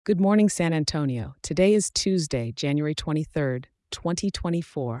Good morning, San Antonio. Today is Tuesday, January 23rd,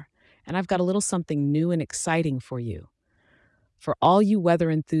 2024, and I've got a little something new and exciting for you. For all you weather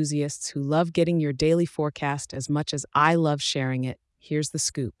enthusiasts who love getting your daily forecast as much as I love sharing it, here's the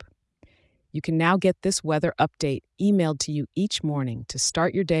scoop. You can now get this weather update emailed to you each morning to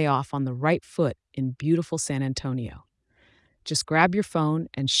start your day off on the right foot in beautiful San Antonio. Just grab your phone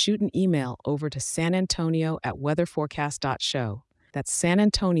and shoot an email over to sanantonio@weatherforecast.show. That's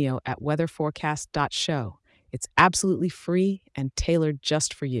sanantonio@weatherforecast.show. It's absolutely free and tailored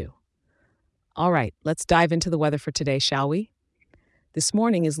just for you. All right, let's dive into the weather for today, shall we? This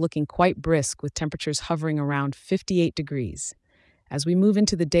morning is looking quite brisk with temperatures hovering around 58 degrees. As we move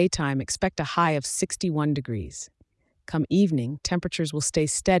into the daytime, expect a high of 61 degrees. Come evening, temperatures will stay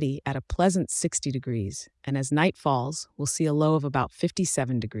steady at a pleasant 60 degrees, and as night falls, we'll see a low of about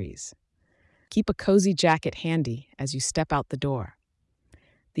 57 degrees. Keep a cozy jacket handy as you step out the door.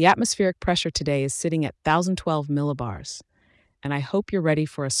 The atmospheric pressure today is sitting at 1,012 millibars, and I hope you're ready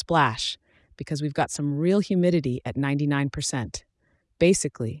for a splash because we've got some real humidity at 99%.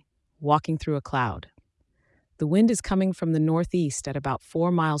 Basically, walking through a cloud. The wind is coming from the northeast at about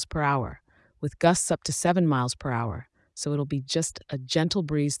 4 miles per hour, with gusts up to 7 miles per hour, so it'll be just a gentle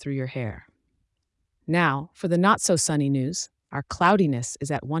breeze through your hair. Now, for the not-so-sunny news, our cloudiness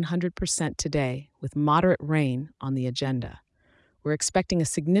is at 100% today, with moderate rain on the agenda. We're expecting a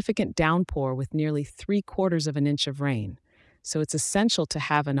significant downpour with nearly 3/4 of an inch of rain, so it's essential to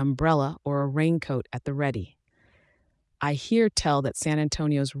have an umbrella or a raincoat at the ready. I hear tell that San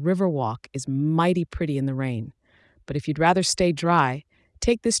Antonio's Riverwalk is mighty pretty in the rain, but if you'd rather stay dry,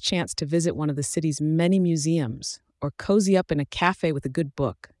 take this chance to visit one of the city's many museums or cozy up in a cafe with a good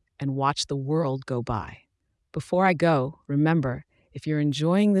book and watch the world go by. Before I go, remember, if you're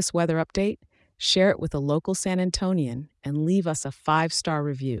enjoying this weather update, share it with a local San Antonian and leave us a 5-star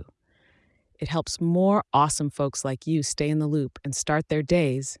review. It helps more awesome folks like you stay in the loop and start their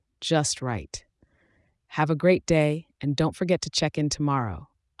days just right. Have a great day, and don't forget to check in tomorrow.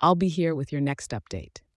 I'll be here with your next update.